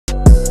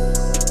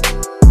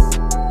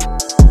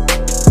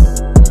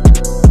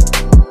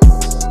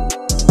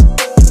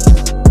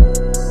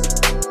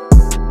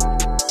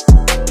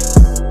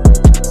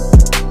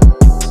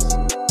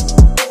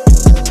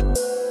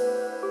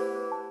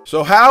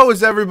So how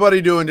is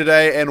everybody doing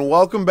today? And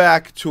welcome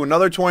back to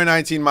another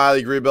 2019 My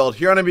League rebuild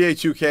here on NBA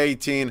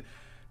 2K18.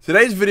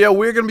 Today's video,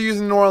 we're going to be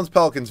using the New Orleans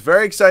Pelicans.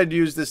 Very excited to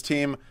use this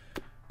team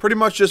pretty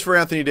much just for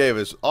Anthony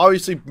Davis.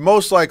 Obviously,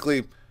 most likely,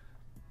 I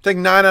think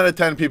 9 out of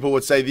 10 people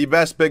would say the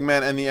best big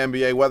man in the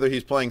NBA, whether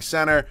he's playing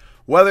center,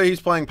 whether he's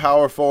playing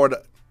power forward,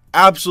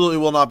 absolutely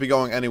will not be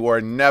going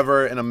anywhere.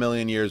 Never in a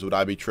million years would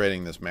I be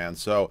trading this man.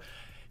 So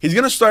he's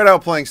going to start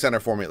out playing center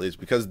for me at least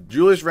because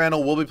Julius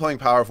Randle will be playing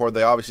power forward.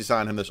 They obviously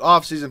signed him this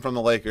offseason from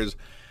the Lakers.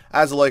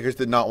 As the Lakers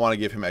did not want to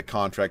give him a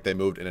contract, they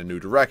moved in a new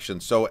direction.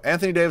 So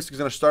Anthony Davis is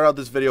going to start out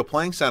this video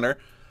playing center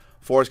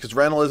for us because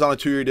Randle is on a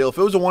 2-year deal. If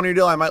it was a 1-year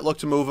deal, I might look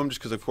to move him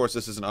just because, of course,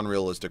 this is an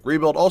unrealistic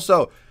rebuild.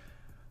 Also,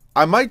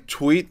 I might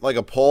tweet like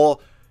a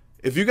poll.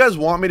 If you guys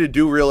want me to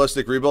do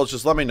realistic rebuilds,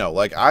 just let me know.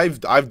 Like I've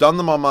done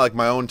them on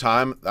my own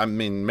time. I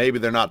mean, maybe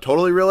they're not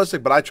totally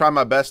realistic, but I try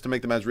my best to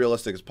make them as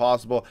realistic as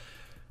possible.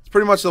 It's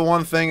pretty much the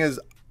one thing is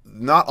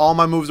not all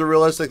my moves are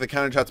realistic. They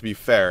kind of have to be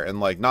fair and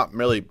like not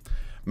really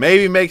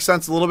maybe make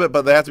sense a little bit,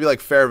 but they have to be like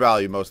fair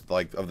value most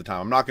of the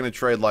time. I'm not going to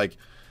trade like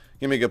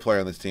give me a good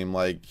player on this team.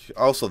 Like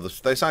also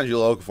they signed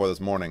Julius Randle this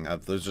morning.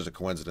 There's just a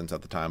coincidence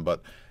at the time,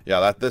 but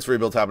yeah, this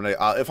rebuild's happening.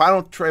 If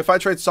I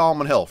trade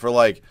Solomon Hill for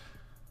like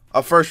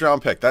a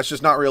first-round pick, that's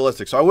just not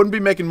realistic. So I wouldn't be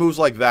making moves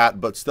like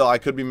that, but still I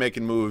could be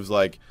making moves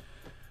like,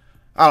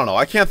 I don't know.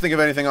 I can't think of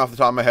anything off the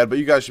top of my head, but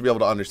you guys should be able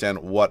to understand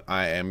what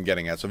I am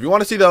getting at. So if you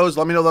want to see those,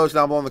 let me know those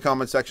down below in the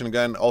comment section.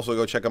 Again, also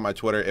go check out my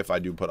Twitter if I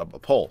do put up a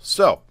poll.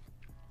 So,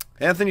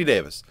 Anthony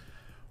Davis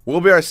will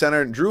be our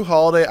center. Drew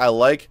Holiday,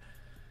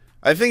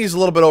 I think he's a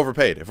little bit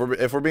overpaid. If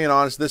we're being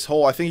honest,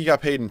 I think he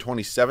got paid in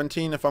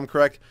 2017, if I'm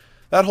correct.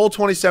 That whole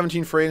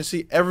 2017 free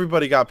agency,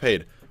 everybody got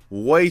paid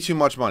way too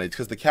much money. It's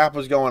because the cap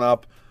was going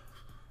up.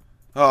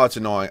 Oh, it's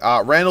annoying.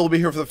 Randle will be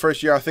here for the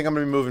first year. I think I'm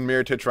going to be moving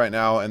Miritich right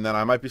now, and then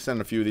I might be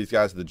sending a few of these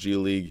guys to the G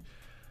League.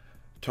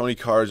 Tony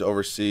Carr's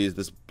overseas.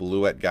 This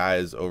Bluette guy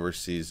is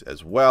overseas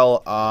as well.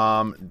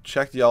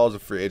 Check Diallo as a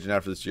free agent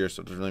after this year,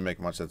 so it doesn't really make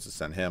much sense to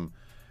send him.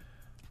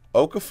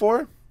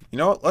 Okafor? You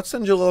know what? Let's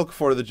send Jahlil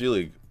Okafor to the G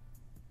League.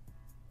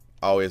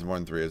 Oh, he has more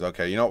than 3 years.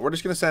 Okay, you know what? We're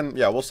just going to send,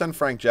 yeah, we'll send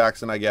Frank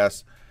Jackson, I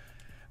guess.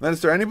 And then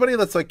is there anybody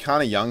that's like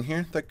kind of young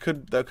here that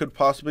could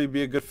possibly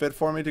be a good fit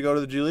for me to go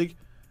to the G League?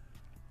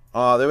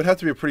 They would have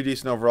to be a pretty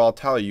decent overall.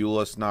 Tyler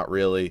Ulis, not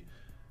really.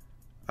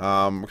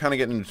 We're kind of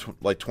getting into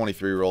like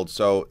 23-year-olds.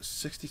 So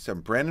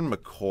 67. Brandon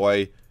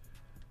McCoy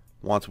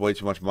wants way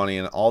too much money,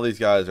 and all these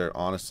guys are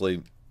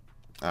honestly,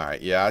 all right.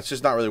 Yeah, it's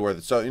just not really worth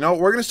it. So you know,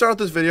 we're gonna start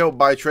this video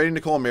by trading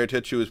Nikola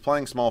Mirotic, who is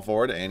playing small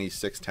forward, and he's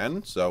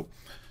 6'10". So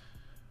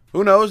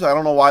who knows? I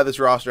don't know why this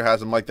roster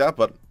has him like that,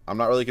 but I'm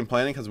not really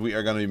complaining because we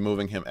are going to be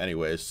moving him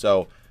anyways.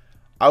 So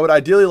I would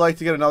ideally like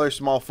to get another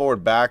small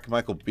forward back.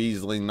 Michael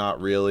Beasley, not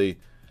really.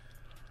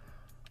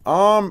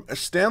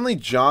 Stanley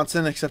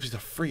Johnson, except he's a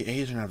free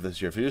agent after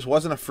this year. If he just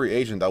wasn't a free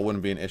agent, that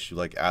wouldn't be an issue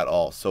like at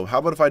all. So how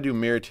about if I do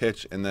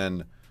Miritich and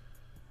then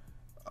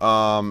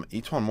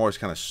Etuan Moore is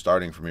kind of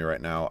starting for me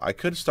right now. I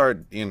could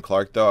start Ian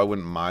Clark though. I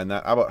wouldn't mind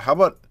that. How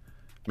about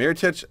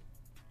Miritich?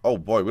 Oh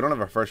boy, we don't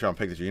have our first round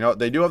pick this year. You know,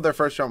 they do have their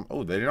first round.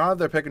 Oh, they do not have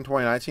their pick in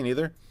 2019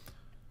 either.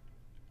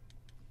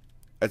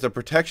 It's a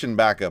protection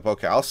backup.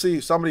 Okay, I'll see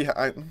somebody.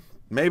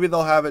 Maybe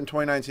they'll have it in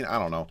 2019. I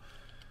don't know.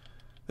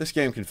 This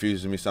game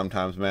confuses me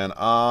sometimes, man.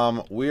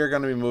 We are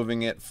going to be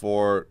moving it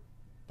for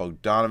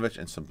Bogdanovich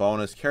and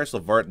Sabonis. Karis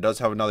LeVert does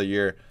have another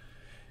year.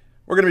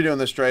 We're going to be doing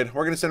this trade.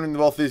 We're going to send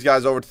both these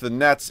guys over to the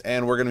Nets,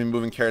 and we're going to be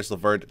moving Karis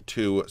LeVert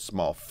to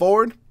small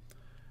forward,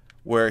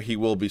 where he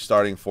will be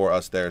starting for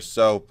us there.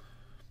 So,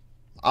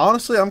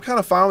 honestly, I'm kind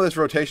of fine with this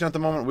rotation at the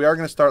moment. We are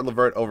going to start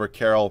LeVert over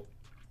Carroll.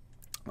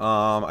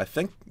 I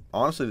think,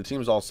 honestly, the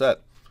team's all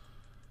set.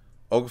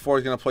 Okafor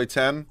is going to play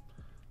 10.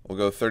 We'll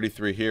go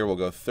 33 here. We'll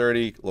go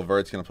 30.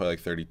 LeVert's going to play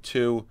like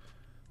 32.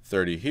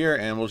 30 here.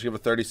 And we'll just give a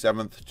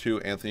 37th to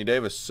Anthony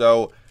Davis.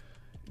 So,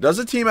 does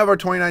the team have our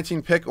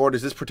 2019 pick, or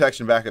does this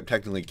protection backup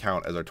technically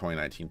count as our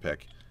 2019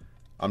 pick?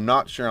 I'm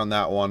not sure on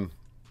that one.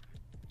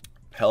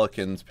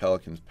 Pelicans.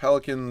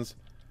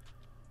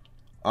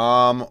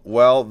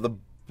 Well, the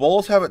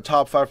Bulls have it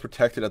top 5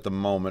 protected at the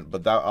moment,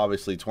 but that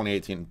obviously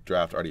 2018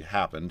 draft already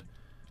happened.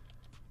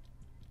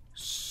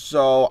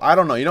 So, I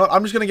don't know. You know what?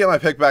 I'm just going to get my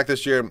pick back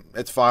this year.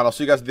 It's fine. I'll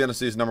see you guys at the end of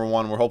season number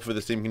 1, where hopefully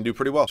this team can do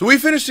pretty well. So, we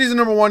finished season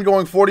number 1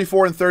 going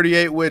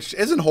 44-38, which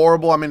isn't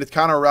horrible. I mean, it's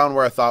kind of around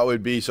where I thought it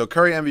would be. So,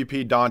 Curry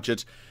MVP,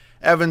 Doncic,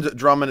 Evans,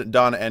 Drummond,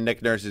 Dunn, and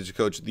Nick Nurse is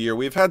Coach of the Year.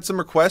 We've had some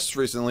requests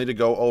recently to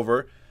go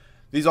over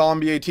these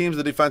All-NBA teams,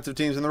 the defensive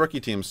teams, and the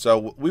rookie teams.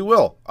 So, we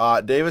will.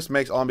 Davis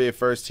makes All-NBA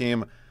first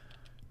team.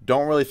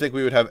 Don't really think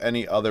we would have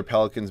any other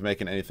Pelicans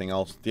making anything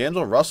else.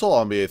 D'Angelo Russell,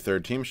 All-NBA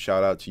third team.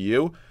 Shout out to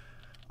you.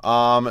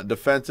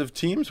 Defensive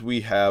teams, we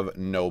have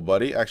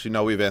nobody. Actually,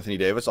 no, we have Anthony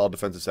Davis, all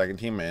defensive second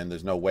team, and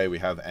there's no way we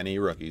have any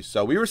rookies.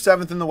 So we were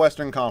 7th in the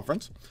Western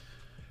Conference.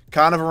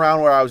 Kind of around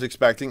where I was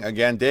expecting.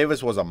 Again,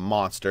 Davis was a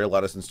monster,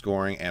 led us in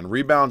scoring and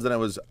rebounds. Then it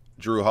was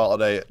Drew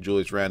Holiday,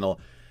 Julius Randle,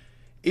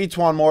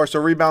 Etuan Moore. So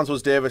rebounds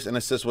was Davis and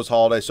assists was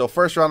Holiday. So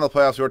first round of the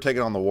playoffs, we were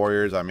taking on the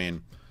Warriors. I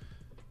mean,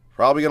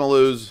 probably going to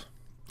lose.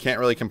 Can't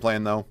really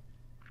complain, though.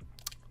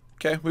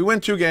 Okay, we win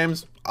 2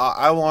 games.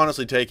 I will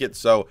honestly take it.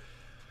 So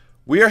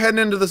we are heading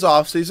into this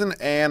offseason,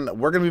 and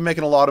we're going to be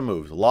making a lot of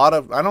moves.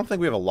 I don't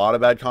think we have a lot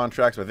of bad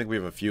contracts, but I think we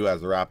have a few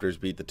as the Raptors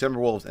beat the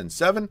Timberwolves in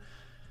 7.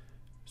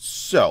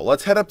 So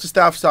let's head up to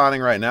staff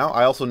signing right now.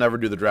 I also never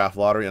do the draft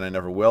lottery, and I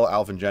never will.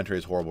 Alvin Gentry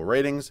has horrible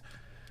ratings.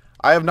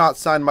 I have not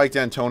signed Mike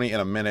D'Antoni in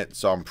a minute,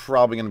 so I'm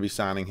probably going to be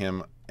signing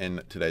him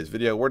in today's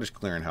video. We're just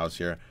clearing house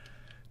here.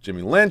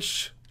 Jimmy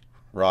Lynch,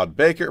 Rod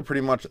Baker,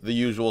 pretty much the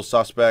usual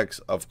suspects.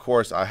 Of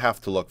course, I have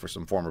to look for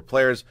some former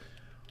players.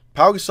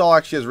 Pau Gasol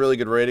actually has really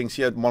good ratings.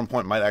 He at one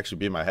point might actually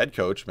be my head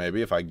coach,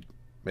 maybe, if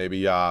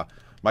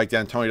Mike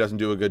D'Antoni doesn't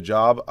do a good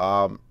job.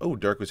 Oh,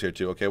 Dirk was here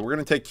too. Okay, we're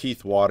going to take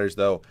Keith Waters,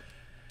 though.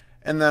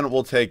 And then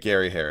we'll take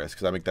Gary Harris,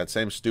 because I make that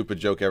same stupid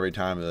joke every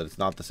time that it's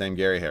not the same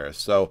Gary Harris.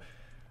 So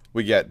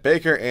we get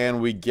Baker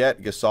and we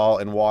get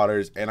Gasol and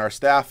Waters, and our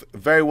staff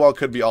very well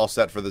could be all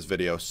set for this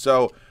video.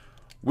 So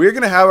we're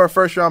going to have our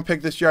first round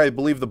pick this year. I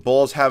believe the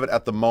Bulls have it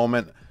at the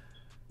moment.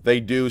 They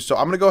do. So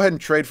I'm going to go ahead and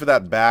trade for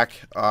that back.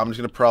 I'm just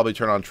going to probably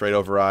turn on trade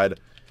override.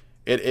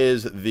 It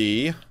is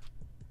the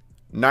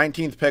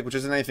 19th pick, which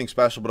isn't anything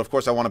special, but of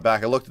course I want it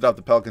back. I looked it up.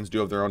 The Pelicans do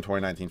have their own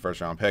 2019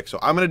 first round pick. So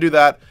I'm going to do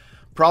that.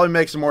 Probably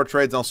make some more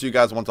trades, and I'll see you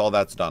guys once all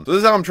that's done. So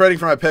this is how I'm trading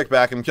for my pick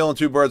back. I'm killing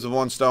 2 birds with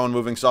 1 stone,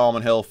 moving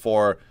Solomon Hill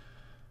for...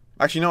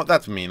 Actually, you know what?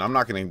 That's mean. I'm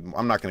not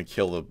gonna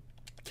kill the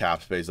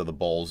cap space of the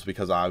Bulls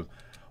because I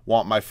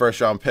want my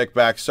first round pick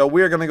back. So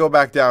we are going to go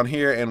back down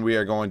here, and we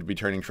are going to be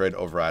turning trade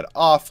override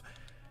off.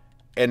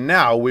 And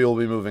now we will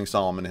be moving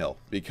Solomon Hill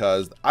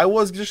because I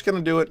was just going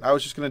to do it. I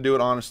was just going to do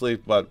it honestly,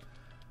 but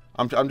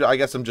I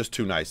guess I'm just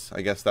too nice.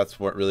 I guess that's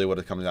really what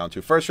it comes down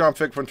to. First round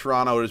pick from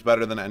Toronto is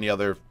better than any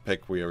other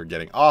pick we are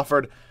getting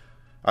offered.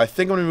 I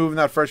think I'm going to be moving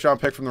that first round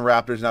pick from the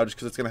Raptors now just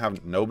because it's going to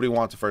have nobody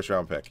wants a first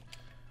round pick.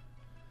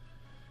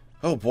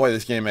 Oh boy,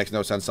 this game makes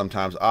no sense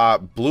sometimes.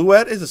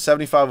 Bluette is a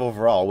 75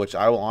 overall, which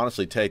I will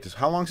honestly take.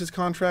 How long is his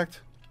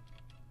contract?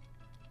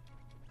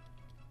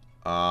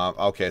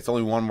 Okay, it's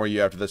only 1 more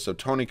year after this. So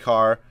Tony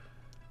Carr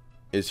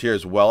is here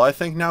as well, I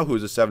think, now,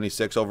 who's a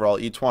 76 overall.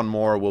 Each one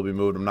more will be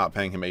moved. I'm not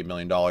paying him $8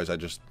 million. I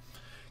just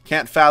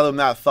can't fathom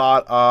that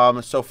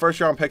thought. So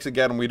first-round picks,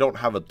 again, we don't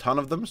have a ton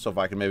of them. So if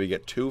I can maybe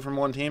get 2 from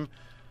one team,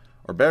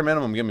 or bare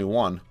minimum, give me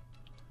 1.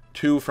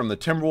 2 from the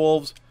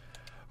Timberwolves.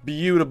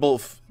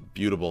 Beautiful.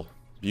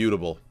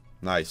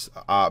 Nice.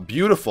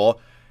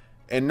 Beautiful.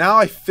 And now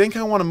I think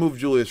I want to move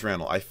Julius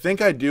Randle. I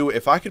think I do.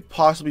 If I could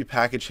possibly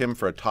package him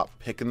for a top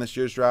pick in this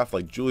year's draft,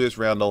 like Julius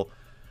Randle,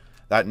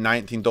 that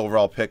 19th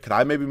overall pick, could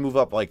I maybe move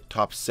up like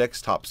top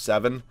 6, top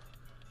 7?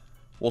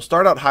 We'll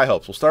start out high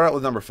hopes. We'll start out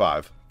with number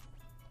 5.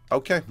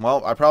 Okay,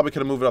 well, I probably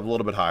could have moved it up a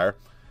little bit higher,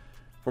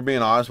 if we're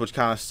being honest, which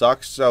kind of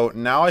sucks. So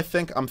now I'm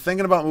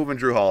thinking about moving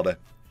Drew Holiday.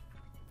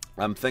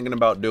 I'm thinking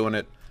about doing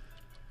it.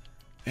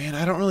 And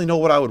I don't really know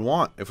what I would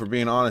want, if we're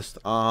being honest.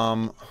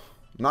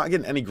 Not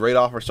getting any great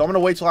offers, so I'm going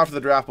to wait till after the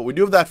draft. But we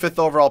do have that 5th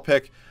overall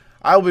pick.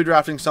 I will be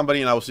drafting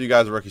somebody, and I will see you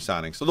guys at rookie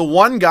signing. So the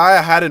one guy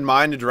I had in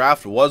mind to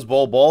draft was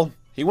Bol Bol.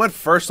 He went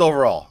 1st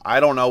overall. I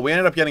don't know. We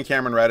ended up getting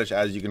Cameron Reddish,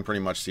 as you can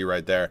pretty much see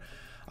right there.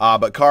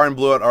 But Carr and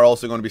Bluett are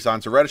also going to be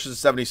signed. So Reddish is a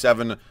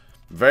 77.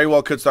 Very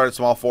well could start at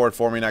small forward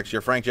for me next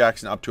year. Frank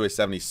Jackson up to a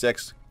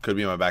 76. Could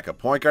be my backup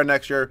point guard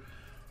next year.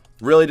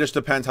 Really just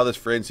depends how this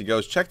free agency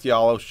goes. Check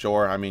Diallo,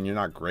 sure. I mean, you're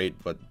not great,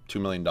 but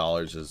 $2 million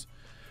is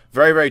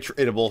very, very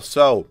tradable.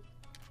 So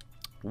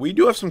we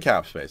do have some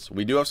cap space.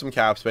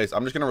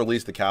 I'm just going to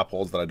release the cap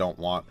holds that I don't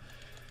want.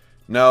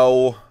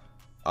 No.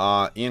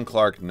 Ian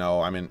Clark,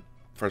 no. I mean,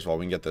 first of all,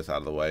 we can get this out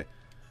of the way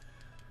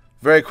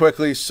very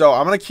quickly. So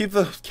I'm going to keep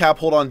the cap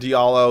hold on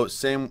Diallo.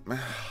 Same.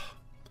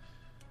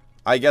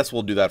 I guess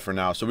we'll do that for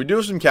now. So we do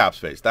have some cap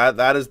space.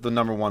 That is the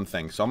number one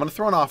thing. So I'm going to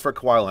throw an offer at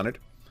Kawhi Leonard.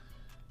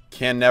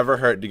 Can never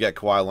hurt to get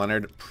Kawhi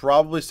Leonard.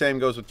 Probably same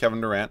goes with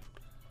Kevin Durant.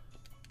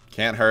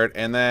 Can't hurt.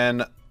 And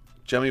then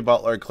Jimmy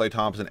Butler, Klay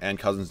Thompson, and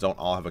Cousins don't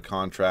all have a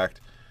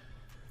contract.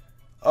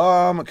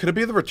 Could it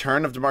be the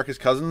return of DeMarcus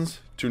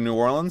Cousins to New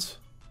Orleans?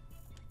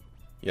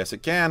 Yes,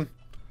 it can.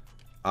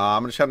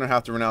 I'm just going to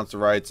have to renounce the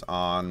rights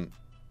on...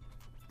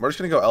 We're just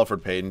going to go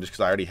Elfrid Payton just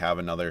because I already have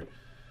another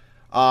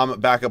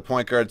backup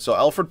point guard. So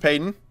Elfrid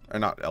Payton, or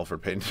not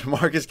Elfrid Payton,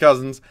 DeMarcus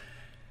Cousins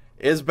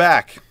is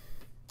back.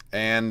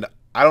 And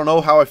I don't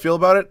know how I feel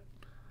about it.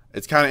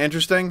 It's kind of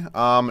interesting.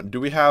 Do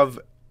we have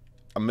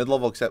a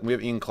mid-level accept? We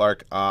have Ian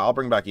Clark. I'll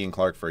bring back Ian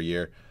Clark for a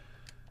year.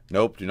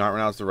 Nope, do not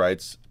renounce the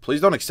rights.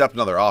 Please don't accept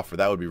another offer.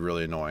 That would be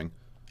really annoying.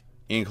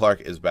 Ian Clark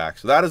is back.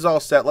 So that is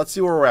all set. Let's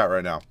see where we're at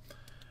right now.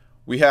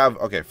 We have,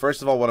 okay,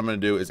 first of all, what I'm going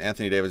to do is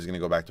Anthony Davis is going to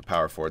go back to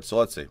power forward. So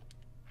let's see.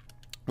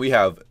 We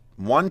have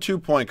 2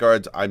 point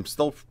guards. I'm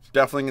still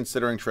definitely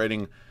considering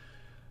trading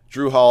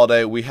Drew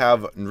Holiday. We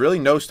have really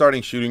no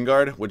starting shooting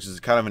guard, which is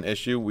kind of an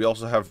issue. We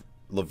also have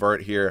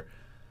LeVert here,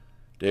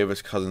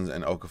 Davis, Cousins,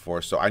 and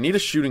Okafor. So I need a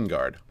shooting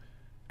guard.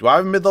 Do I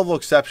have a mid-level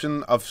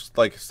exception of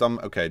like some...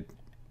 Okay,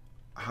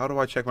 how do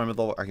I check my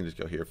mid-level? I can just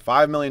go here.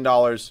 $5 million.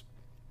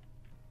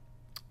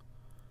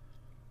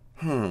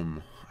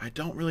 I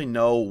don't really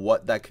know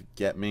what that could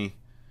get me.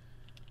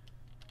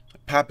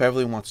 Pat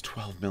Beverly wants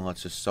 12 mil.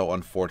 That's just so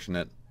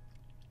unfortunate.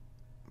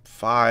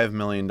 $5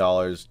 million.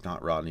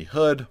 Not Rodney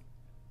Hood.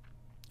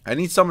 I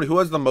need somebody who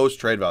has the most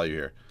trade value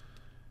here.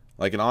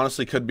 Like, it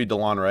honestly could be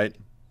DeLon Wright.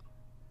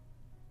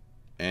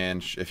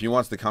 And if he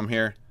wants to come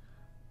here,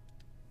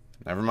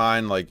 never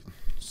mind. Like,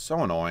 so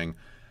annoying.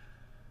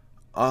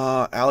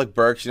 Alec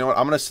Burks. You know what?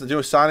 I'm going to do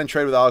a sign and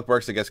trade with Alec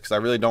Burks, I guess, because I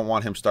really don't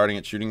want him starting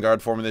at shooting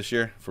guard for me this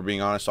year, for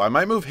being honest. So I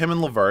might move him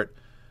and LeVert.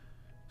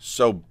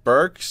 So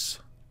Burks,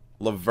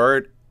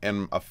 LeVert,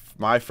 and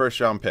my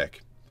first-round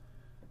pick.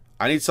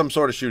 I need some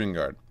sort of shooting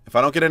guard. If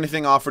I don't get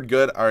anything offered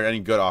good, or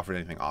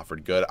anything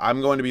offered good,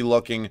 I'm going to be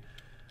looking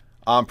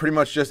pretty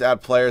much just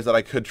at players that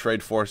I could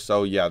trade for.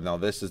 So yeah, no,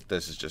 this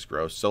is just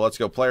gross. So let's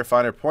go player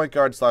finder, point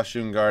guard /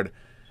 shooting guard.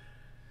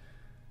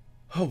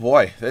 Oh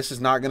boy, this is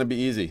not going to be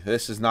easy.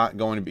 This is not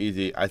going to be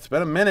easy. It's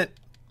been a minute.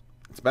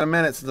 It's been a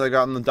minute since I've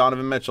gotten the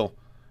Donovan Mitchell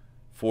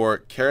for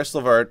Karis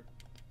LeVert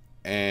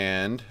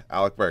and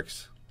Alec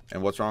Burks.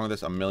 And what's wrong with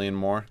this? $1 million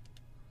more.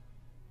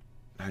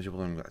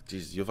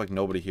 Jesus, you have like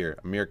nobody here.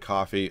 Amir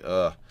Coffee.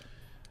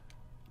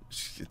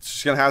 It's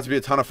just gonna have to be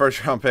a ton of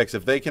first-round picks.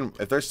 If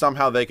there's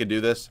somehow they could do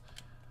this,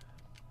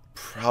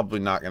 probably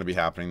not gonna be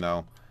happening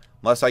though.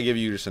 Unless I give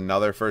you just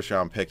another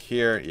first-round pick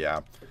here.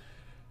 Yeah.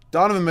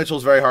 Donovan Mitchell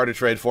is very hard to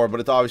trade for, but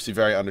it's obviously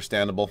very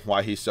understandable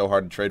why he's so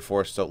hard to trade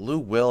for. So Lou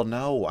Will,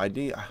 no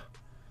idea.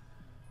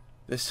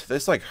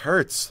 This like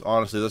hurts,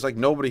 honestly. There's like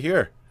nobody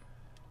here.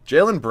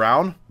 Jaylen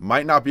Brown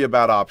might not be a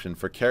bad option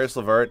for Karis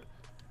LeVert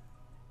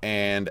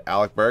and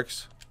Alec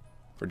Burks.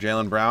 For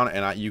Jaylen Brown,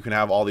 and you can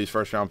have all these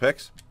first-round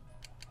picks.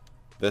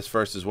 This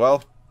first as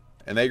well.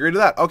 And they agree to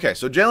that. Okay,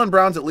 so Jaylen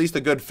Brown's at least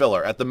a good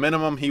filler. At the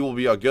minimum, he will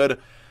be a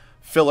good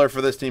filler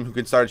for this team who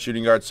can start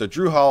shooting guard. So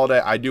Drew Holiday,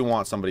 I do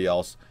want somebody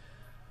else.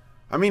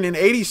 I mean, an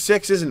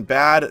 86 isn't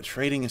bad.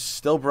 Trading is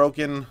still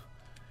broken.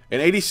 An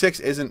 86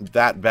 isn't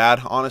that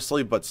bad,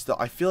 honestly, but still,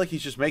 I feel like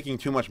he's just making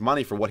too much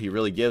money for what he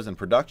really gives in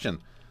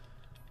production.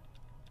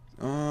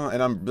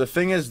 The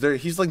thing is,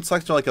 he's like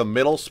stuck to like a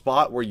middle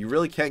spot where you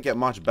really can't get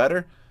much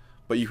better,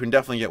 but you can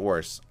definitely get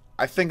worse.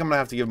 I think I'm going to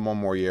have to give him one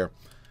more year.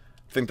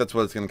 I think that's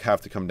what it's going to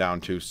have to come down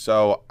to.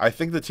 So, I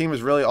think the team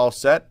is really all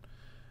set.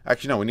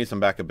 Actually, no, we need some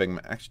backup big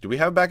men. Actually, do we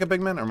have backup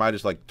big men, or am I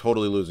just like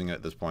totally losing it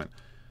at this point?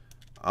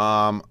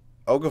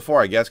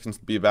 Okafor, I guess, can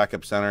be a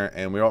backup center,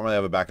 and we don't really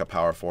have a backup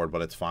power forward,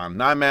 but it's fine.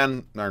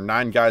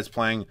 9 guys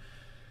playing.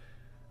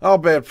 Oh,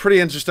 man,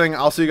 pretty interesting.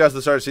 I'll see you guys at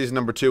the start of season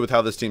number 2 with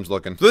how this team's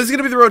looking. So this is going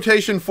to be the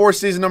rotation for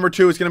season number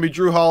 2. It's going to be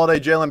Drew Holiday,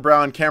 Jaylen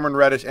Brown, Cameron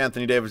Reddish,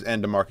 Anthony Davis,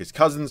 and DeMarcus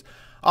Cousins.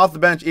 Off the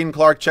bench, Ian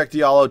Clark, Check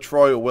Diallo,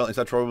 Troy Williams. Is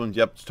that Troy Williams?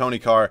 Yep, it's Tony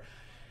Carr,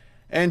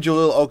 and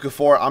Jahlil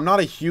Okafor. I'm not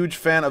a huge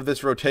fan of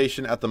this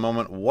rotation at the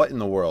moment. What in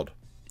the world?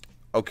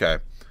 Okay.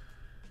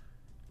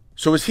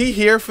 So is he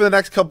here for the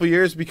next couple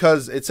years?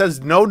 Because it says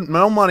no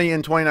money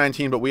in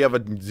 2019, but we have a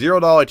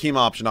 $0 team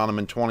option on him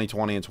in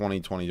 2020 and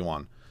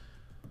 2021.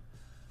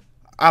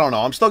 I don't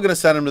know. I'm still going to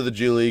send him to the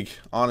G League.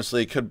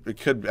 Honestly, it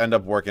could end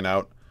up working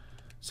out.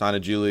 Sign a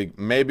G League.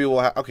 Maybe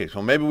we'll have... Okay,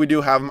 so maybe we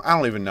do have him. I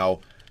don't even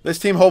know. This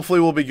team hopefully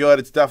will be good.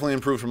 It's definitely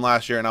improved from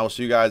last year, and I will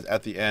see you guys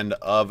at the end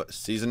of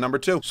season number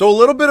 2. So a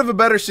little bit of a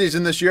better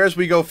season this year as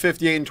we go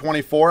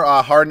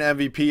 58-24. Harden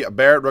MVP,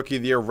 Barrett Rookie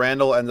of the Year,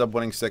 Randall ends up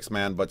winning 6th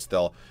man, but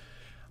still...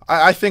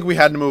 I think we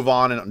had to move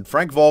on, and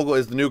Frank Vogel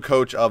is the new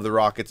coach of the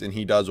Rockets, and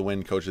he does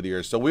win Coach of the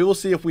Year. So we will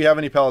see if we have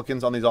any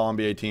Pelicans on these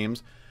All-NBA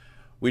teams.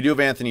 We do have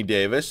Anthony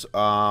Davis.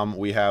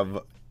 We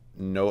have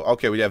no...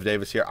 Okay, we have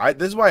Davis here.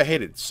 This is why I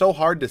hate it. It's so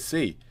hard to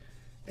see.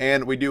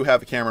 And we do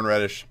have Cameron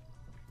Reddish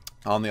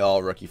on the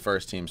All-Rookie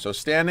first team. So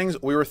standings,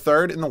 we were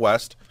 3rd in the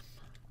West.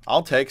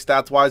 I'll take.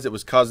 Stats-wise, it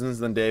was Cousins,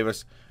 then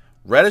Davis.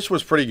 Reddish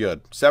was pretty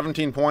good.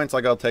 17 points,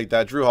 like I'll take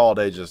that. Drew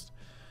Holiday just...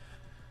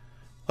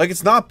 Like,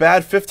 it's not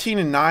bad.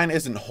 15-9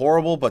 isn't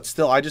horrible, but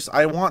still,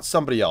 I want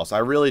somebody else. I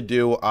really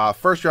do.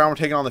 First round, we're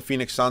taking on the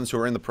Phoenix Suns, who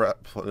are in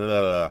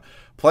the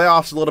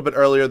playoffs a little bit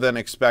earlier than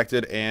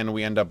expected, and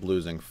we end up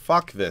losing.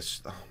 Fuck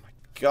this. Oh, my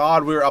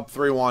God. We were up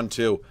 3-1,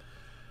 too.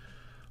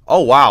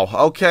 Oh, wow.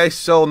 Okay,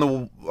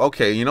 so,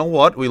 okay, you know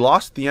what? We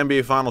lost the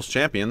NBA Finals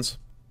champions.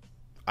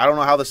 I don't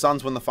know how the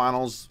Suns win the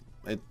finals.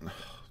 It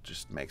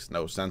just makes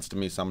no sense to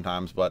me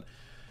sometimes, but...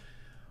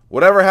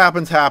 Whatever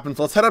happens, happens.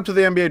 Let's head up to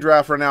the NBA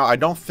draft right now. I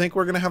don't think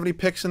we're going to have any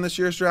picks in this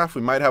year's draft.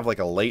 We might have like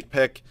a late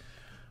pick.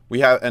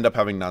 We end up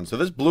having none. So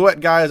this Bluette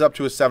guy is up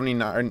to a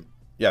 79.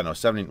 Yeah, no,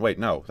 70. Wait,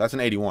 no, that's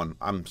an 81.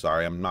 I'm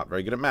sorry. I'm not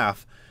very good at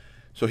math.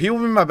 So he will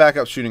be my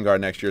backup shooting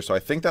guard next year. So I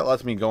think that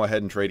lets me go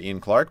ahead and trade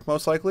Ian Clark,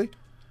 most likely.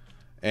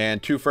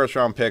 And 2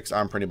 first-round picks.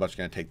 I'm pretty much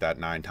going to take that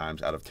 9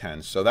 times out of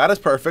 10. So that is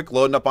perfect.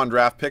 Loading up on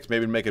draft picks.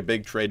 Maybe make a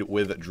big trade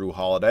with Drew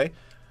Holiday.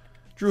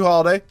 Drew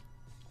Holiday.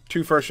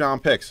 2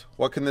 first-round picks.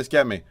 What can this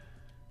get me?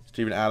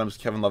 Steven Adams,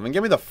 Kevin Love. And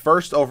give me the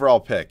first overall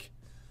pick.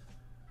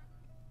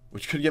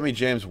 Which could get me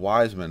James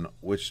Wiseman.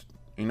 Which,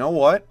 you know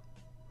what?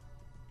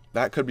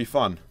 That could be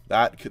fun.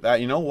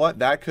 You know what?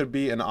 That could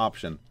be an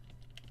option.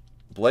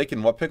 Blake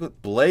and what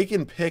pick? Blake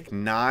and pick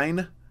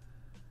 9.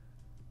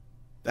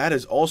 That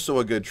is also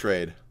a good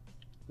trade.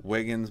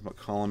 Wiggins,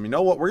 McCollum. You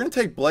know what? We're going to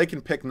take Blake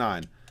and pick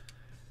 9.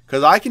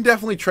 Because I can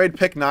definitely trade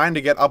pick 9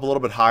 to get up a little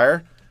bit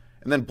higher.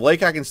 And then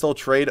Blake I can still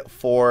trade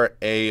for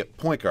a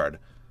point guard.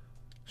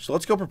 So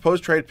let's go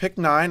propose trade, pick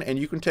 9, and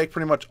you can take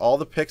pretty much all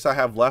the picks I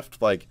have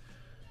left. Like,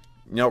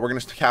 you know, we're going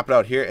to cap it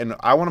out here. And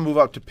I want to move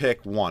up to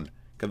pick 1.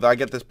 Because I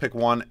get this pick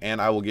 1,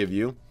 and I will give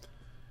you...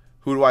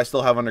 Who do I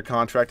still have under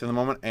contract at the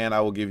moment? And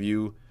I will give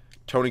you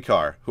Tony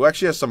Carr, who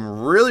actually has some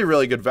really,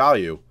 really good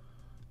value.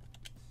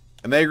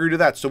 And they agree to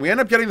that. So we end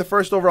up getting the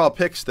first overall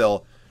pick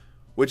still,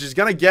 which is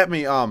going to get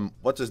me,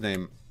 what's his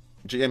name?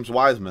 James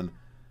Wiseman.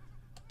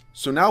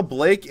 So now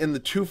Blake in the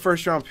 2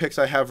 first-round picks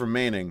I have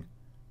remaining.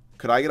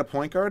 Could I get a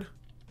point guard?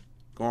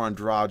 Goran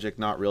Dragic,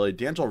 not really.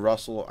 D'Angelo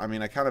Russell, I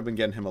mean, I kind of been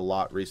getting him a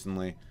lot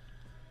recently.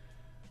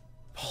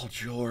 Paul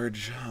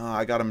George,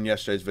 I got him in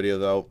yesterday's video,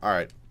 though. All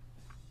right,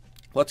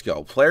 let's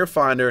go. Player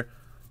finder,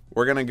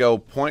 we're going to go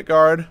point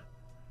guard.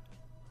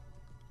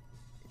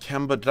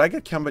 Kemba, did I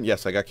get Kemba?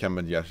 Yes, I got Kemba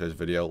in yesterday's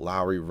video.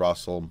 Lowry,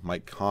 Russell,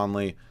 Mike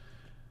Conley.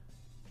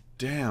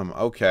 Damn,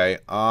 okay.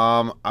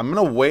 I'm going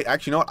to wait.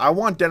 Actually, you know what? I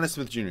want Dennis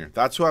Smith Jr.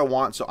 That's who I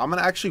want. So I'm going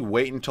to actually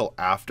wait until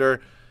after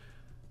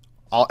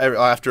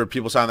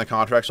people sign the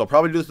contract. So I'll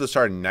probably do this at the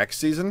start of next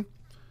season.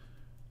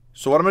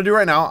 So what I'm going to do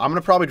right now, I'm going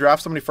to probably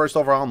draft somebody first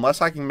overall unless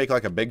I can make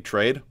like a big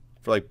trade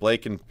for like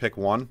Blake and pick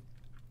 1.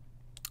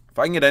 If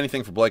I can get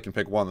anything for Blake and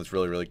pick 1, that's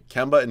really, really...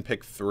 Kemba and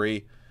pick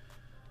 3.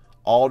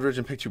 Aldridge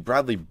and pick 2.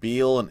 Bradley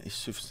Beal and...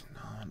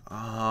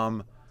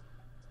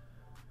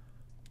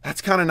 That's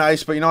kind of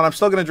nice, but you know what? I'm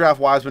still going to draft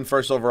Wiseman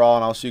first overall,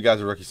 and I'll see you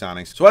guys at rookie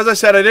signings. So as I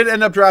said, I did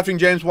end up drafting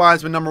James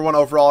Wiseman, #1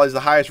 overall. He's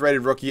the highest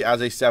rated rookie as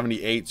a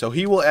 78. So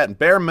he will, at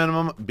bare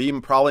minimum, be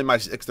probably my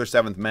 6th or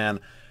 7th man.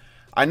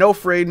 I know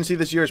free agency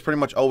this year is pretty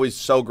much always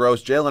so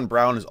gross. Jaylen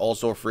Brown is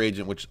also a free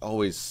agent, which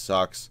always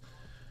sucks.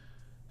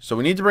 So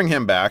we need to bring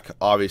him back,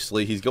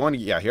 obviously. He's going to...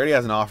 Yeah, he already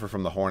has an offer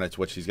from the Hornets,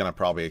 which he's going to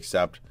probably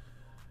accept.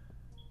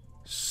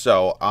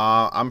 So,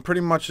 I'm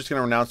pretty much just going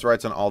to renounce the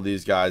rights on all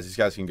these guys. These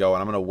guys can go,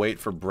 and I'm going to wait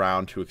for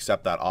Brown to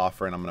accept that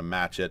offer, and I'm going to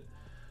match it.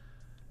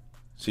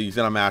 So he's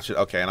going to match it.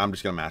 Okay, and I'm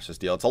just going to match this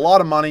deal. It's a lot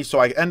of money, so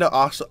I end up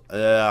also...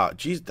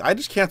 Geez, I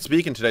just can't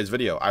speak in today's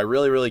video. I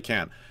really, really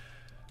can't.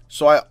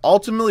 So I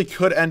ultimately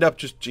could end up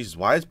just... Jesus,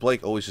 why is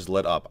Blake always just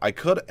lit up? I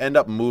could end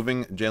up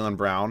moving Jaylen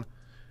Brown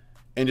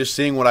and just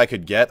seeing what I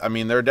could get. I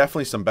mean, there are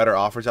definitely some better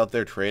offers out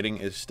there. Trading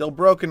is still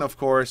broken, of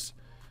course.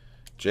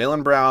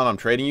 Jaylen Brown, I'm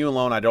trading you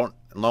alone.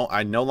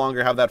 I no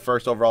longer have that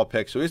first overall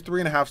pick. So he's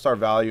 3.5-star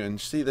value. And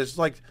see, there's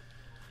like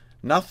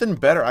nothing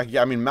better.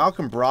 I mean,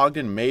 Malcolm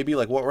Brogdon, maybe.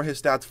 Like, what were his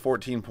stats?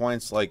 14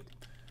 points. Like,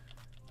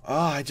 oh,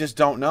 I just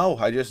don't know.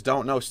 I just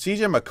don't know.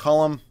 CJ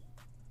McCollum.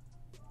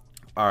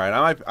 All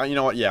right, you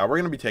know what? Yeah, we're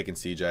going to be taking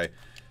CJ.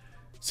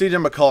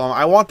 CJ McCollum.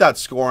 I want that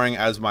scoring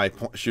as my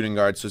shooting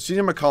guard. So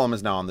CJ McCollum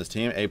is now on this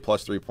team. A+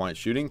 3-point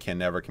shooting. Can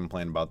never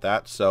complain about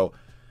that. So...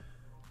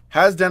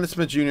 Has Dennis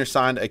Smith Jr.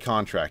 signed a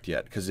contract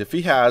yet? Because if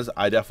he has,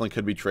 I definitely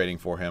could be trading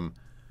for him.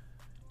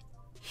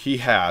 He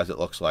has, it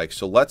looks like.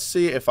 So let's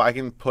see if I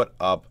can put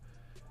up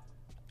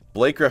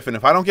Blake Griffin.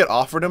 If I don't get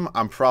offered him,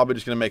 I'm probably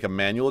just going to make a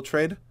manual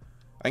trade.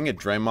 I can get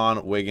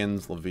Draymond,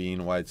 Wiggins,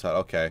 Levine, Whiteside.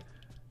 Okay.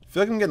 I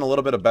feel like I'm getting a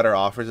little bit of better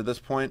offers at this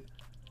point.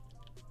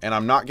 And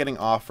I'm not getting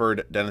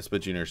offered Dennis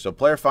Smith Jr. So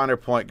player finder,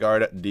 point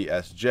guard,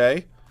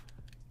 DSJ.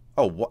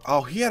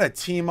 Oh, he had a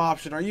team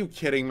option. Are you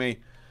kidding me?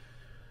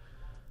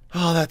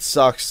 Oh, that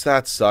sucks.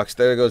 That sucks.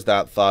 There goes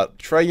that thought.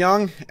 Trae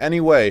Young,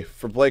 anyway,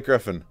 for Blake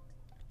Griffin.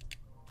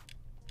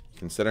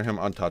 Consider him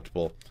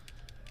untouchable.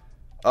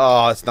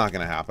 Oh, it's not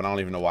going to happen. I don't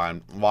even know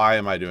why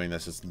am I doing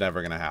this? It's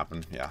never going to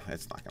happen. Yeah,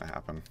 it's not going to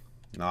happen.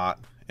 Not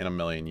in a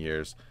million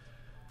years.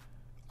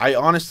 I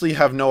honestly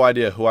have no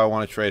idea who I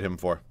want to trade him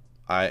for.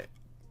 I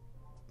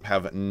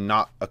have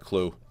not a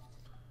clue.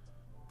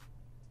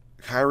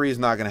 Kyrie is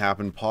not going to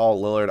happen.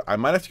 Paul Lillard. I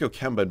might have to go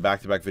Kemba in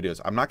back-to-back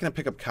videos. I'm not going to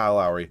pick up Kyle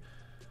Lowry.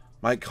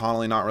 Mike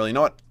Conley, not really. You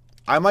know what?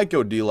 I might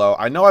go D-Lo.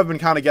 I know I've been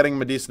kind of getting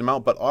him a decent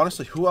amount, but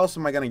honestly, who else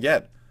am I going to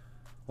get?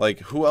 Like,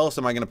 who else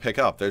am I going to pick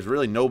up? There's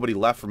really nobody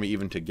left for me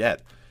even to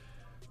get.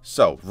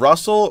 So,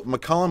 Russell,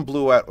 McCollum,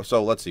 Blue at...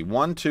 So, let's see.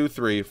 1, 2,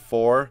 3,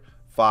 4,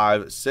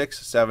 5,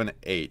 6, 7,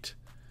 8.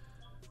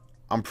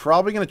 I'm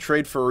probably going to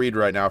trade Fareed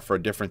right now for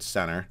a different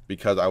center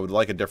because I would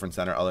like a different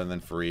center other than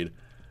Fareed.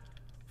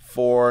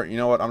 You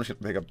know what? I'm just going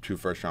to pick up 2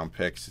 first-round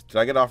picks. Did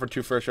I get offered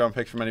 2 first-round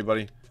picks from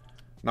anybody?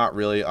 Not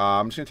really.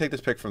 I'm just going to take this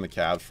pick from the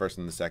Cavs first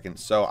and the second.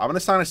 So, I'm going to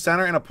sign a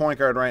center and a point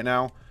guard right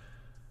now.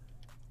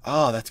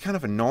 Oh, that's kind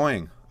of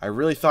annoying. I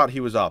really thought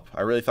he was up.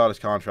 I really thought his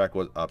contract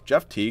was up.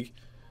 Jeff Teague.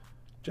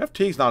 Jeff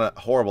Teague's not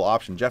a horrible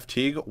option. Jeff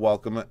Teague,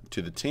 welcome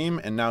to the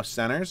team. And now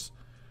centers.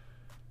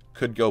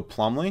 Could go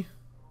Plumlee.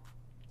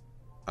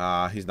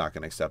 He's not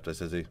going to accept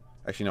this, is he?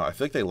 Actually, no. I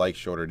feel like they like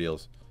shorter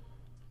deals.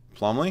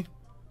 Plumlee?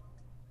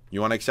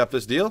 You want to accept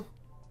this deal?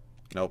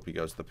 Nope. He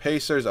goes to the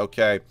Pacers.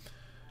 Okay.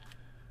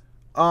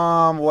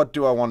 What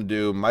do I want to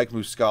do? Mike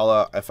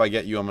Muscala, if I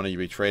get you, I'm going to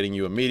be trading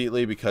you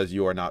immediately because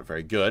you are not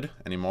very good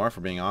anymore,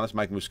 for being honest.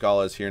 Mike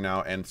Muscala is here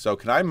now, and so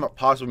can I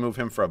possibly move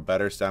him for a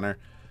better center?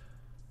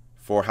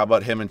 For, how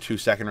about him and 2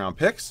 second-round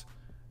picks?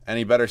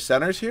 Any better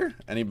centers here?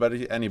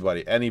 Anybody?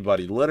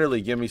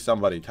 Literally, give me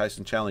somebody.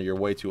 Tyson Chandler, you're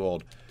way too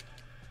old.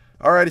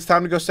 All right, it's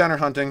time to go center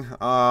hunting.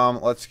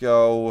 Let's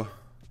go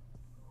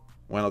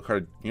Wendell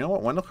Carter. You know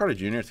what? Wendell Carter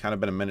Jr. It's kind of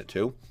been a minute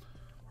too.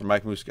 For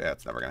Mike Muscala,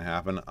 that's never gonna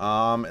happen.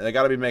 They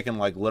got to be making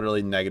like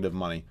literally negative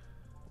money.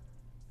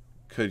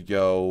 Could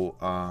go.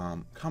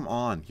 Come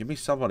on, give me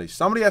somebody.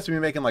 Somebody has to be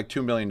making like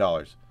 $2 million.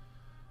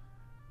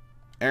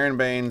 Aaron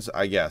Baines,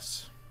 I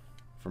guess.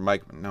 For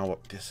Mike, no,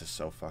 this is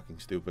so fucking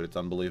stupid. It's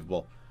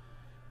unbelievable.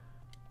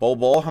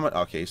 Bol, how much?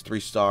 Okay, he's 3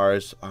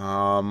 stars.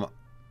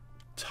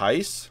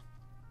 Tice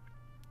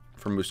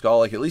for Muscala.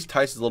 Like, at least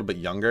Tice is a little bit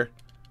younger.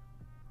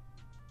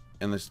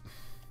 And this,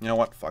 you know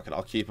what? Fuck it.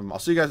 I'll keep him. I'll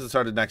see you guys at the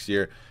start of next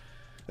year.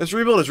 This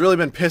rebuild has really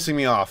been pissing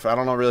me off. I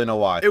don't really know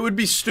why. It would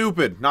be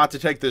stupid not to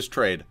take this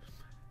trade.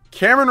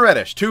 Cameron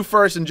Reddish, 2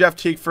 firsts, and Jeff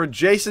Teague for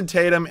Jason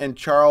Tatum and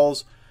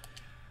Charles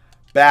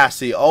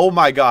Bassey. Oh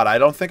my god. I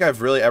don't think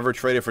I've really ever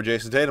traded for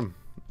Jason Tatum.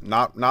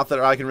 Not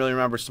that I can really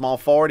remember. Small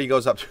forward, he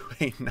goes up to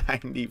a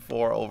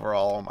 94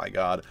 overall. Oh my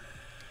god.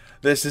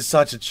 This is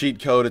such a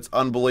cheat code. It's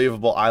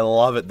unbelievable. I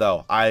love it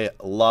though. I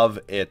love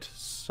it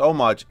so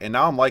much. And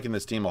now I'm liking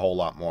this team a whole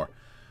lot more.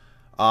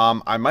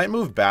 I might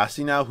move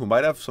Bassey now, who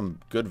might have some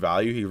good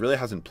value. He really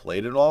hasn't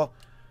played at all.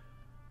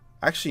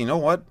 Actually, you know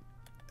what?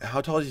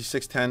 How tall is he?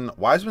 6'10".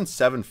 Wiseman's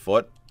 7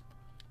 foot.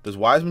 Does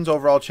Wiseman's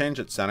overall change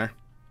at center?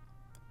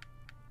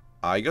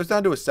 He goes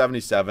down to a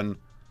 77.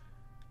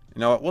 You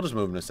know what? We'll just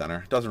move him to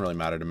center. It doesn't really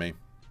matter to me.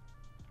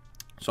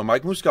 So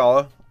Mike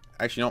Muscala.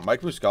 Actually, you know what?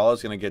 Mike Muscala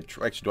is going to get...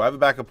 Actually, do I have a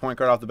backup point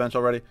guard off the bench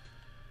already?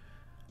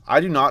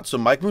 I do not. So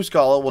Mike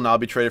Muscala will now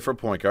be traded for a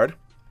point guard.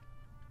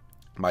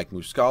 Mike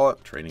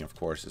Muscala. Trading, of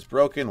course, is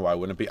broken. Why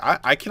wouldn't it be?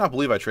 I cannot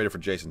believe I traded for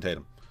Jason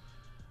Tatum.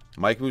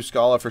 Mike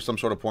Muscala for some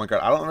sort of point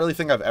guard. I don't really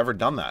think I've ever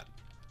done that.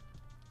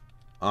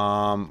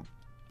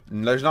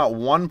 There's not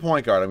one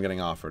point guard I'm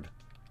getting offered.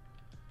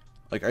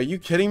 Like, are you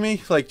kidding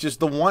me? Like, just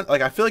the one...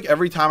 Like, I feel like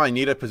every time I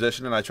need a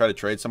position and I try to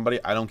trade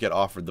somebody, I don't get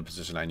offered the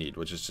position I need,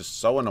 which is just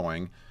so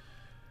annoying.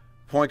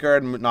 Point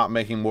guard not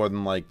making more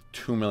than, like,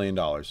 $2 million.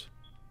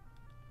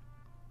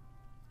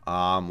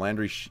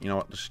 Landry... You know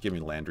what? Just give me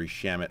Landry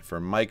Shamet for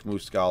Mike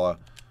Muscala.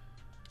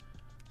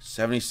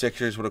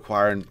 76ers would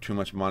acquire too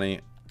much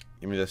money.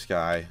 Give me this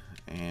guy.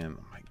 And,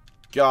 oh my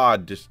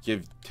god, just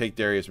take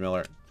Darius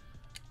Miller.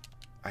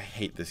 I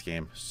hate this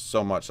game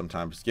so much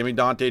sometimes. Give me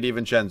Dante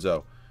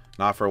DiVincenzo.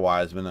 Not for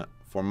Wiseman.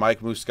 For Mike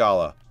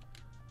Muscala.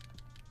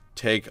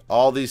 Take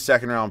all these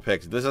second-round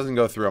picks. If this doesn't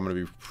go through, I'm going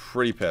to be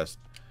pretty pissed.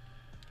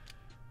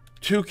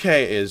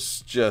 2K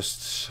is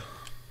just...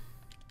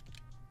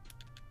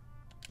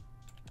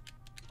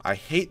 I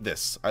hate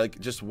this. I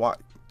just watch.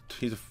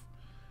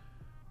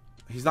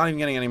 He's not even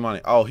getting any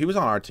money. Oh, he was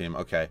on our team.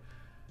 Okay.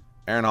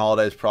 Aaron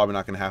Holiday is probably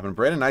not going to happen.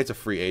 Brandon Knight's a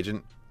free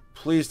agent.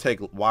 Please take...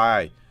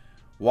 Why?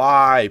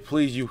 Why?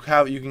 Please, you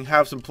can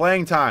have some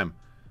playing time.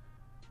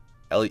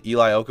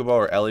 Eli Okubo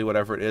or Ellie,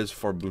 whatever it is,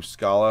 for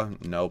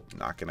Muscala. Nope,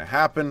 not going to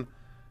happen.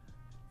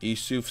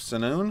 Isuf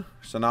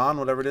Sanan,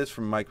 whatever it is,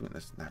 from Mike.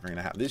 That's never going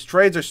to happen. These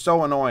trades are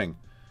so annoying.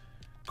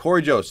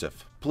 Corey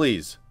Joseph,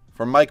 please,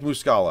 for Mike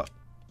Muscala.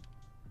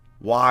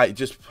 Why?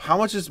 Just, how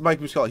much is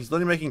Mike Muscala? He's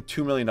literally making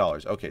 $2 million.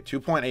 Okay,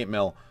 2.8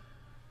 mil.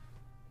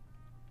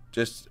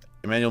 Just,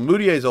 Emmanuel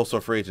Mudiay is also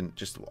a free agent.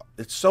 Just,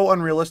 it's so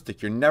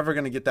unrealistic. You're never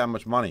going to get that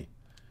much money.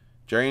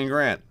 Jerry and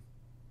Grant.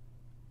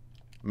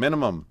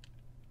 Minimum.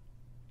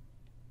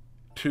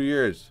 2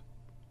 years.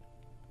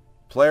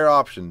 Player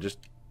option. Just,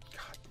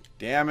 god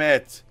damn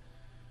it.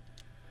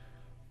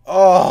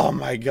 Oh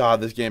my god,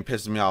 this game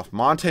pisses me off.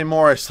 Monte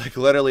Morris, like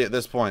literally at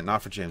this point.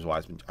 Not for James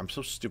Wiseman. I'm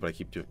so stupid I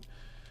keep doing.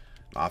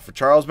 Not for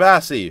Charles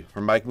Bassey.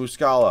 For Mike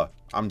Muscala.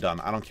 I'm done.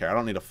 I don't care. I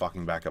don't need a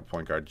fucking backup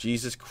point guard.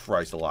 Jesus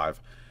Christ alive.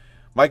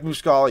 Mike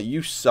Muscala,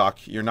 you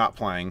suck. You're not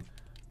playing.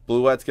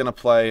 Bluette's going to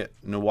play.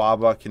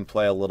 Nwaba can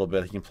play a little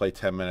bit. He can play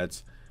 10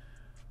 minutes.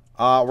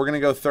 We're going to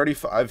go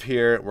 35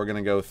 here. We're going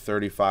to go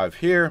 35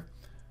 here.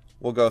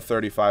 We'll go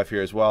 35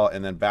 here as well.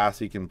 And then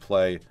Bassey can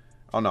play.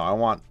 Oh, no. I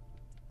want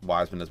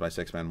Wiseman as my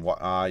 6-man.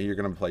 You're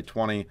going to play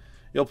 20.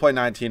 You'll play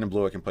 19, and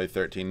Blewett can play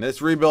 13.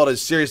 This rebuild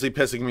is seriously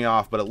pissing me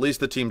off, but at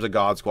least the team's a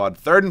god squad.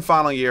 Third and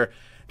final year.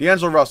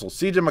 D'Angelo Russell,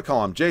 CJ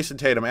McCollum, Jason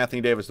Tatum,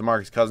 Anthony Davis,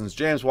 DeMarcus Cousins,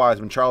 James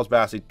Wiseman, Charles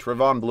Bassey,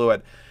 Trevon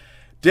Blewett,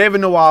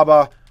 David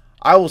Nwaba.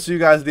 I will see you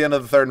guys at the end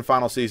of the third and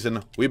final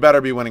season. We better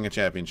be winning a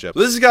championship.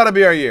 This has got to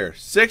be our year.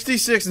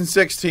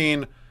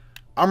 66-16.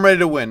 I'm ready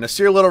to win.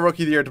 Nasir Little,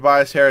 Rookie of the Year.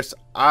 Tobias Harris.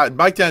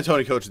 Mike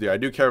D'Antoni, Coach of the Year. I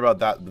do care about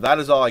that. That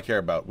is all I care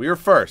about. We were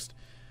first.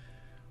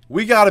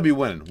 We got to be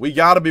winning. We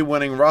got to be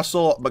winning.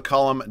 Russell,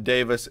 McCollum,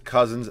 Davis,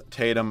 Cousins,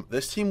 Tatum.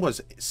 This team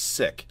was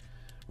sick.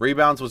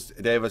 Rebounds was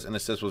Davis, and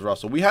assists was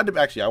Russell. We had to...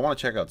 Actually, I want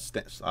to check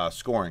out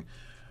scoring.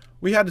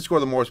 We had to score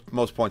the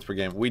most points per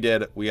game. We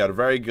did. We had a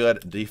very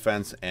good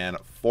defense, and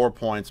 4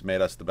 points made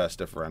us the best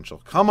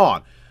differential. Come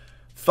on.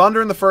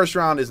 Thunder in the first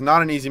round is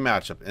not an easy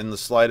matchup in the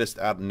slightest.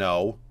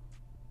 No.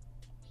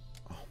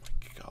 Oh,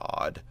 my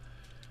God.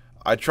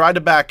 I tried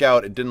to back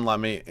out. It didn't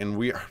let me, and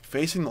we are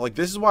facing... Like,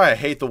 this is why I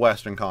hate the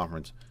Western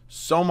Conference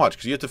so much,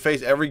 because you have to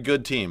face every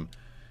good team.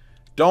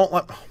 Don't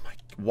let... Oh, my...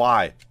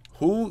 Why?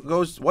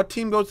 What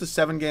team goes to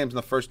 7 games in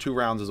the first 2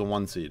 rounds as a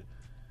 1 seed?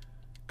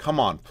 Come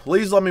on.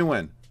 Please let me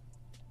win.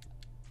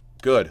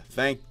 Good.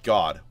 Thank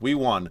God. We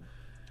won.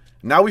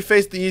 Now we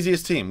face the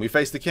easiest team. We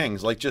face the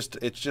Kings. Like,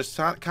 it's just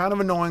kind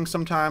of annoying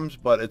sometimes,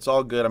 but it's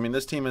all good. I mean,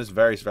 this team is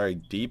very, very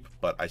deep,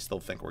 but I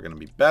still think we're going to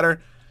be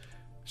better.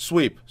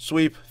 Sweep.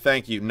 Sweep.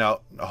 Thank you.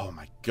 No. Oh,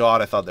 my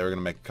God. I thought they were going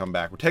to make a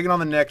comeback. We're taking on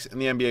the Knicks in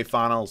the NBA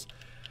Finals.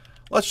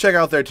 Let's check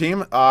out their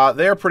team.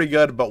 They are pretty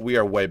good, but we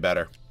are way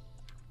better.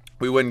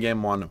 We win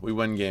game 1. We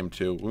win game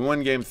 2. We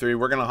win game 3.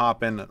 We're going to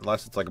hop in,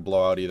 unless it's like a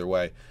blowout either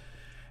way,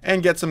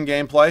 and get some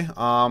gameplay.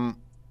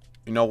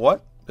 You know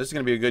what? This is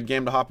going to be a good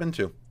game to hop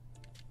into.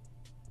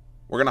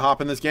 We're going to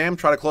hop in this game,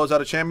 try to close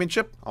out a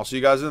championship. I'll see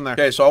you guys in there.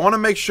 Okay, so I want to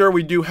make sure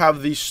we do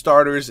have these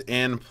starters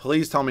in.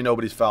 Please tell me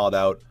nobody's fouled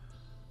out.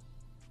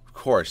 Of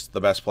course,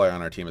 the best player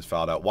on our team is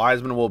fouled out.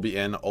 Wiseman will be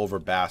in over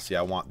Bassi.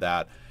 I want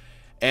that.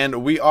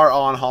 And we are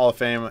on Hall of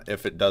Fame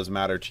if it does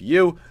matter to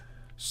you.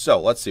 So,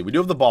 let's see. We do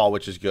have the ball,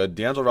 which is good.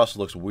 D'Angelo Russell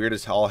looks weird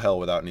as hell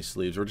without any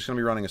sleeves. We're just going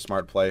to be running a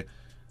smart play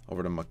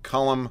over to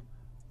McCollum.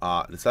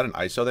 Is that an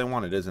ISO they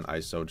want? It is an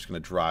ISO. Just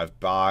going to drive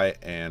by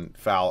and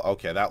foul.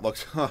 Okay, that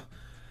looks a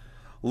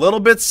little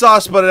bit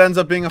sus, but it ends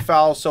up being a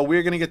foul. So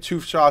we're going to get 2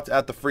 shots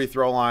at the free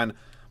throw line.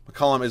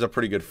 McCollum is a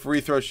pretty good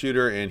free throw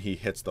shooter, and he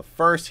hits the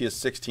first. He has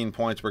 16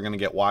 points. We're going to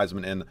get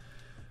Wiseman in.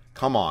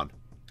 Come on.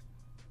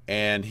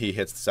 And he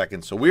hits the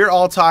second. So we're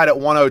all tied at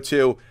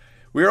 102.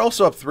 We're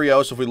also up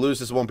 3-0, so if we lose,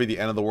 this won't be the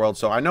end of the world.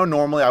 So I know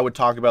normally I would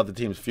talk about the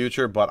team's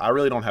future, but I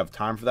really don't have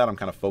time for that. I'm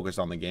kind of focused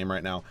on the game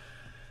right now.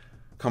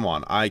 Come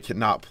on. I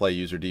cannot play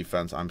user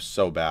defense. I'm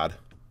so bad.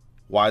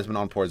 Wiseman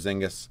on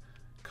Porzingis.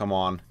 Come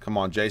on. Come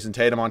on. Jason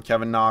Tatum on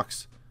Kevin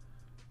Knox.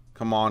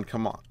 Come on.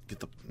 Come on. Get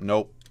the...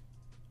 Nope.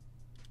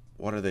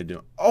 What are they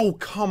doing? Oh,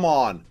 come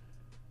on.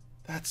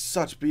 That's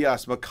such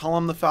BS.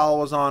 McCollum, the foul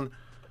was on.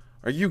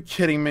 Are you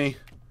kidding me?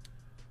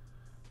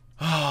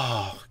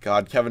 Oh,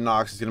 God. Kevin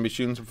Knox is going to be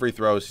shooting some free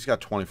throws. He's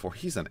got 24.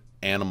 He's an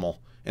animal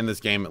in this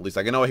game, at least.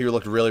 Like, I know he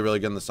looked really, really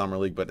good in the Summer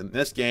League, but in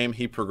this game,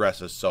 he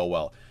progresses so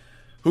well.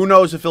 Who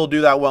knows if he'll do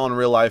that well in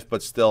real life,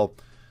 but still,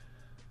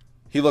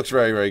 he looks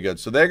very, very good.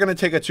 So they're going to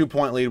take a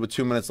 2-point lead with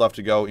 2 minutes left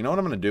to go. You know what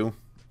I'm going to do?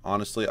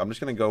 Honestly, I'm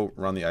just going to go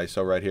run the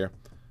ISO right here.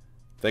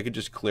 If they could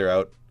just clear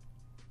out.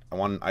 I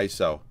want an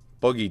ISO.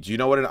 Boogie, do you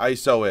know what an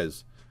ISO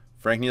is?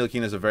 Frank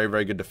Ntilikina is a very,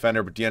 very good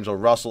defender, but D'Angelo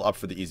Russell up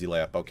for the easy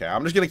layup. Okay,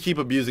 I'm just going to keep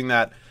abusing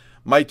that.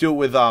 Might do it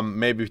with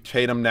maybe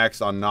Tatum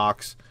next on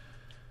Knox.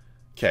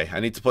 Okay, I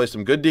need to play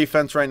some good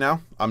defense right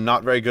now. I'm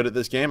not very good at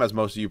this game, as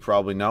most of you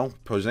probably know.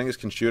 Porzingis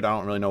can shoot. I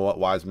don't really know what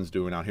Wiseman's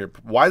doing out here.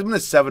 Wiseman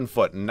is 7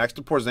 foot, and next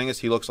to Porzingis,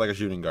 he looks like a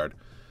shooting guard.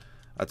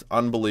 That's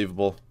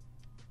unbelievable.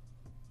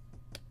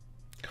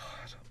 God.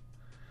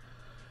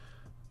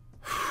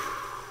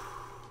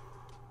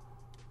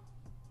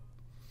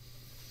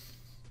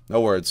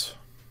 No words.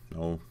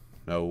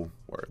 No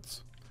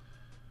words.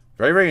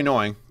 Very, very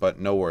annoying, but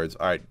no words.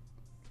 All right.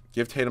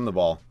 Give Tatum the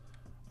ball.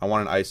 I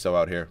want an ISO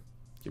out here.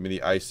 Give me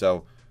the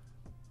ISO.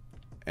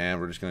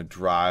 And we're just going to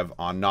drive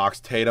on Knox.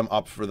 Tatum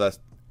up for the...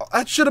 Oh,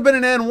 that should have been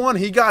an and one.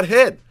 He got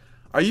hit.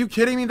 Are you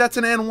kidding me? That's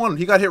an and one.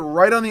 He got hit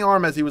right on the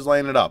arm as he was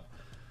laying it up.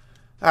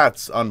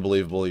 That's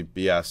unbelievably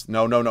BS.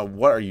 No.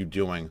 What are you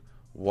doing?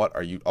 What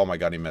are you... Oh, my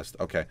God, he missed.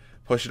 Okay.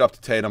 Push it up to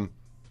Tatum.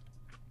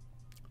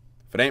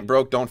 If it ain't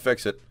broke, don't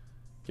fix it.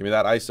 Give me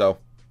that ISO.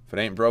 If it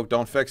ain't broke,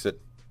 don't fix it.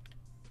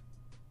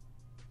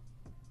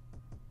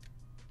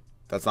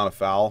 That's not a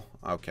foul?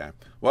 Okay.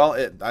 Well,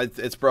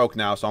 it's broke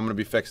now, so I'm going to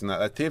be fixing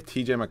that. They have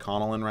TJ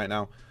McConnell in right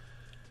now.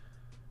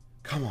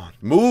 Come on.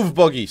 Move,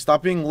 Boogie.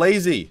 Stop being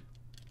lazy.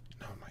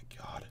 Oh, my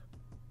God.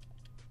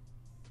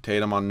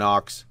 Tatum on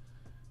Knox.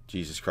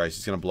 Jesus Christ.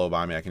 He's going to blow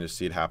by me. I can just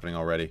see it happening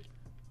already.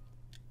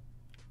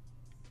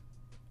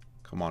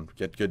 Come on.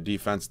 Get good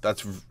defense.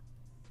 That's...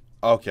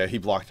 Okay, he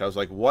blocked it. I was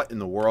like, what in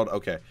the world?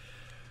 Okay.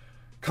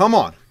 Come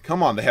on.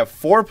 Come on. They have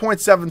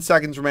 4.7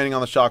 seconds remaining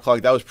on the shot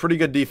clock. That was pretty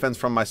good defense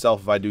from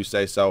myself, if I do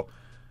say so.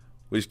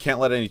 We just can't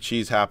let any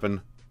cheese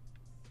happen.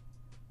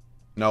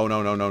 No.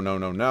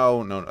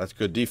 That's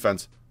good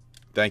defense.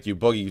 Thank you,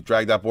 Boogie.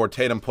 Drag that board.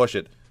 Tatum, push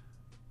it.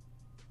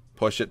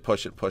 Push it.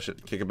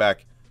 Kick it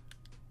back.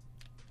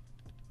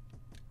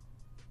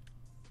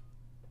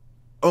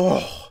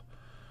 Oh.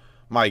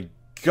 My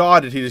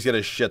God, did he just get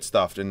his shit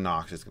stuffed? And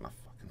Knox is going to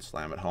fucking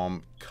slam it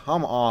home.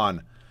 Come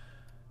on.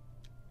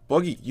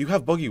 Boogie, you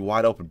have Boogie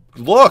wide open.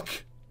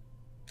 Look!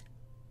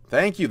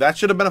 Thank you. That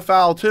should have been a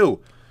foul,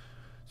 too.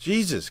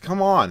 Jesus, come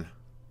on.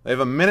 They have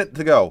a minute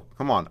to go.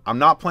 Come on. I'm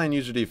not playing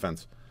user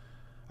defense.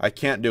 I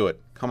can't do it.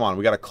 Come on.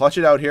 We got to clutch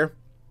it out here.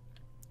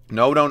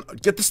 No,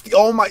 don't. Get the steal.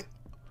 Oh, my.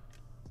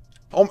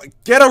 Oh, my.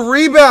 Get a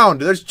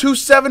rebound. There's 2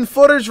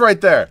 7-footers right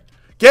there.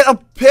 Get a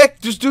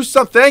pick. Just do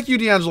something. Thank you,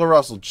 D'Angelo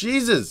Russell.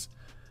 Jesus.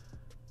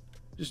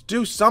 Just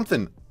do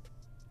something.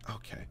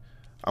 Okay.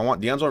 I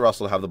want D'Angelo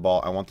Russell to have the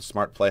ball. I want the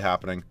smart play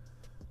happening.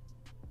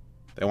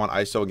 They want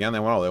ISO again. They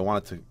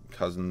want it to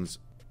Cousins.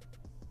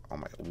 Oh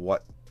my!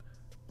 What?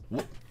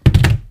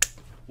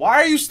 Why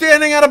are you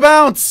standing out of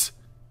bounds?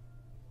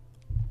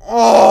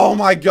 Oh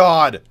my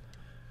God!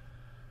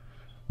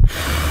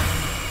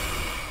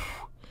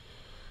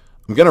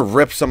 I'm gonna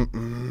rip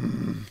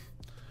some.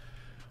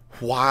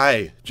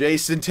 Why?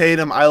 Jason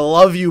Tatum, I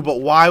love you,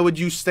 but why would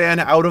you stand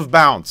out of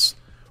bounds?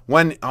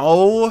 When,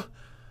 oh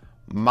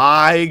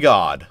my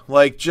God.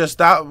 Like, just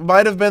that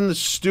might have been the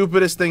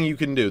stupidest thing you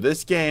can do.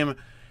 This game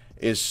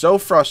is so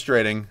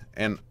frustrating,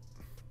 and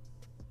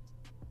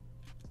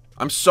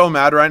I'm so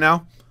mad right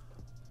now.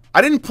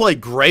 I didn't play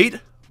great,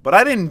 but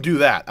I didn't do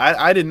that.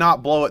 I did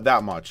not blow it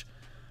that much.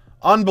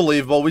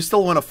 Unbelievable. We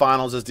still win a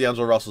finals as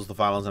D'Angelo Russell's the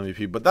finals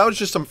MVP, but that was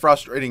just some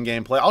frustrating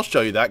gameplay. I'll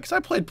show you that because I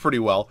played pretty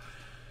well.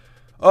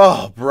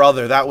 Oh,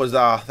 brother, that was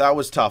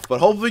tough.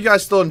 But hopefully you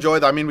guys still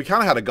enjoyed that. I mean, we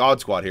kind of had a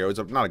god squad here. It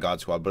was not a god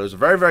squad, but it was a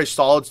very, very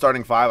solid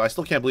starting five. I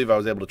still can't believe I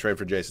was able to trade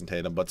for Jason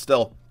Tatum, but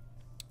still,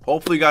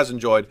 hopefully you guys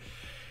enjoyed.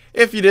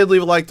 If you did,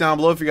 leave a like down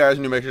below. If you guys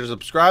are new, make sure to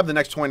subscribe. The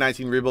next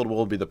 2019 rebuild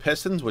will be the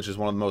Pistons, which is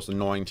one of the most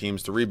annoying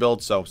teams to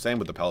rebuild. So, same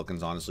with the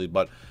Pelicans, honestly,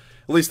 but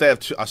at least they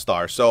have a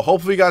star. So,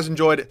 hopefully you guys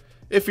enjoyed.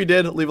 If you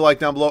did, leave a like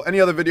down below. Any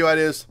other video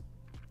ideas,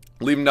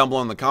 leave them down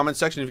below in the comment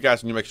section. If you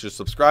guys are new, make sure to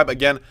subscribe.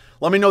 Again,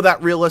 let me know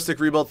that realistic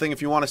rebuild thing.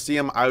 If you want to see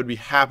them, I would be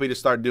happy to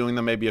start doing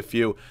them. Maybe a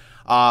few.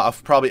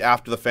 Probably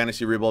after the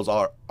fantasy rebuilds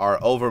are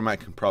over.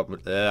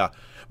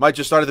 Might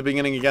just start at the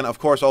beginning again. Of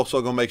course,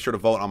 also go make sure to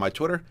vote on my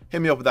Twitter.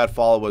 Hit me up with that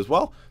follow as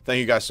well. Thank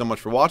you guys so much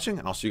for watching,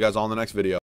 and I'll see you guys all in the next video.